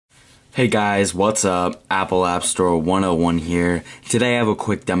Hey guys, what's up? Apple App Store 101 here. Today I have a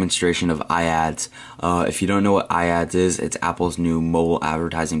quick demonstration of iAds. If you don't know what iAds is, it's Apple's new mobile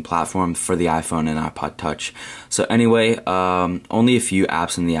advertising platform for the iPhone and iPod Touch. So anyway, only a few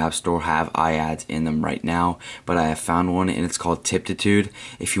apps in the App Store have iAds in them right now, but I have found one and it's called Tiptitude.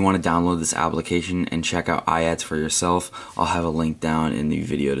 If you want to download this application and check out iAds for yourself, I'll have a link down in the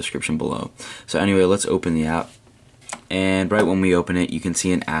video description below. So anyway, let's open the app. And right when we open it, you can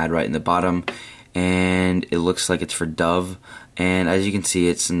see an ad right in the bottom, and it looks like it's for Dove. And as you can see,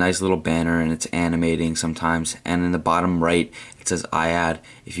 it's a nice little banner and it's animating sometimes. And in the bottom right, it says iAd.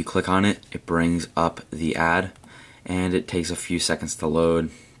 If you click on it, it brings up the ad, and it takes a few seconds to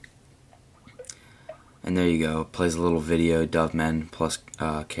load. And there you go, it plays a little video, Dove Men plus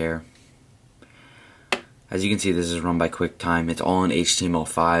care. As you can see, this is run by QuickTime. It's all in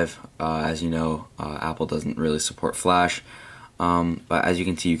HTML5. As you know, Apple doesn't really support Flash. But as you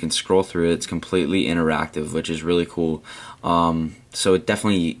can see, you can scroll through it. It's completely interactive, which is really cool. So it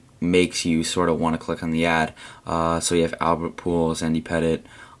definitely makes you sort of want to click on the ad. So you have Albert Pujols, Andy Pettit,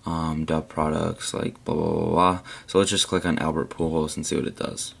 Dove products, like blah, blah, blah, blah. So let's just click on Albert Pujols and see what it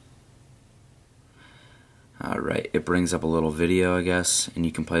does. Alright, it brings up a little video, I guess, and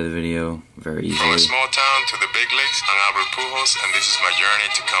you can play the video very easily. From a small town to the big leagues, I'm Albert Pujols, and this is my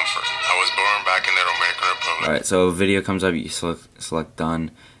journey to comfort. I was born back in the Dominican Republic. Alright, so a video comes up, you select done,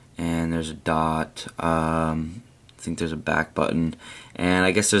 and there's a dot, I think there's a back button, and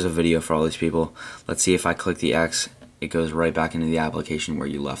I guess there's a video for all these people. Let's see if I click the X, it goes right back into the application where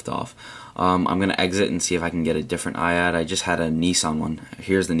you left off. I'm going to exit and see if I can get a different iAd. I just had a Nissan one.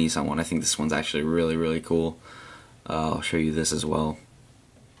 Here's the Nissan one. I think this one's actually really cool. I'll show you this as well.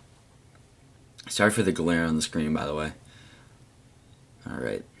 Sorry for the glare on the screen, by the way.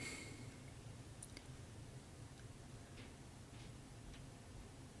 Alright.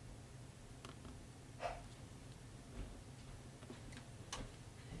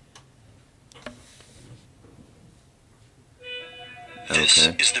 This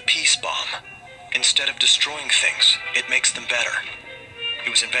is the peace bomb. Instead of destroying things, it makes them better. It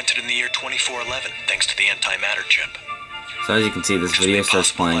was invented in the year 2411 thanks to the antimatter chip. So as you can see, this video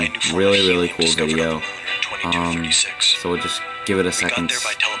starts playing. Really cool video. So we'll just give it a second. We got there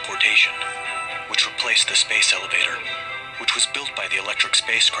by teleportation, which replaced the space elevator, which was built by the electric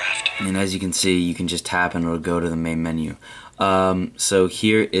spacecraft. And as you can see, you can just tap and it'll go to the main menu. So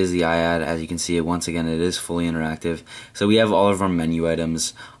here is the iAd. As you can see, once again, it is fully interactive. So we have all of our menu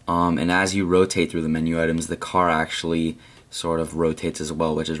items, and as you rotate through the menu items, the car actually sort of rotates as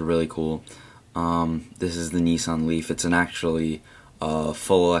well, which is really cool. This is the Nissan Leaf. It's an actually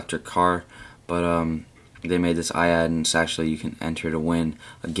full electric car, but they made this iAd, and it's actually, you can enter to win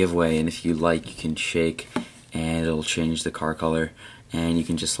a giveaway, and if you like, you can shake and it'll change the car color, and you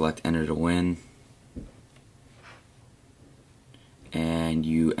can just select enter to win, and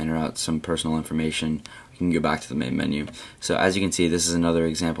you enter out some personal information. You can go back to the main menu. So as you can see, this is another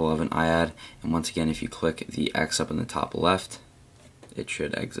example of an iAd, and once again, if you click the X up in the top left, it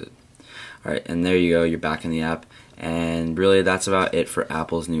should exit. Alright, and there you go, you're back in the app, and really that's about it for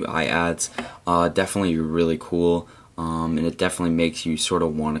Apple's new iAds. Definitely really cool, and it definitely makes you sort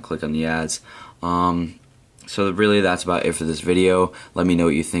of want to click on the ads. So really that's about it for this video. Let me know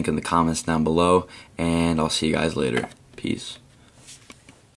what you think in the comments down below, and I'll see you guys later. Peace.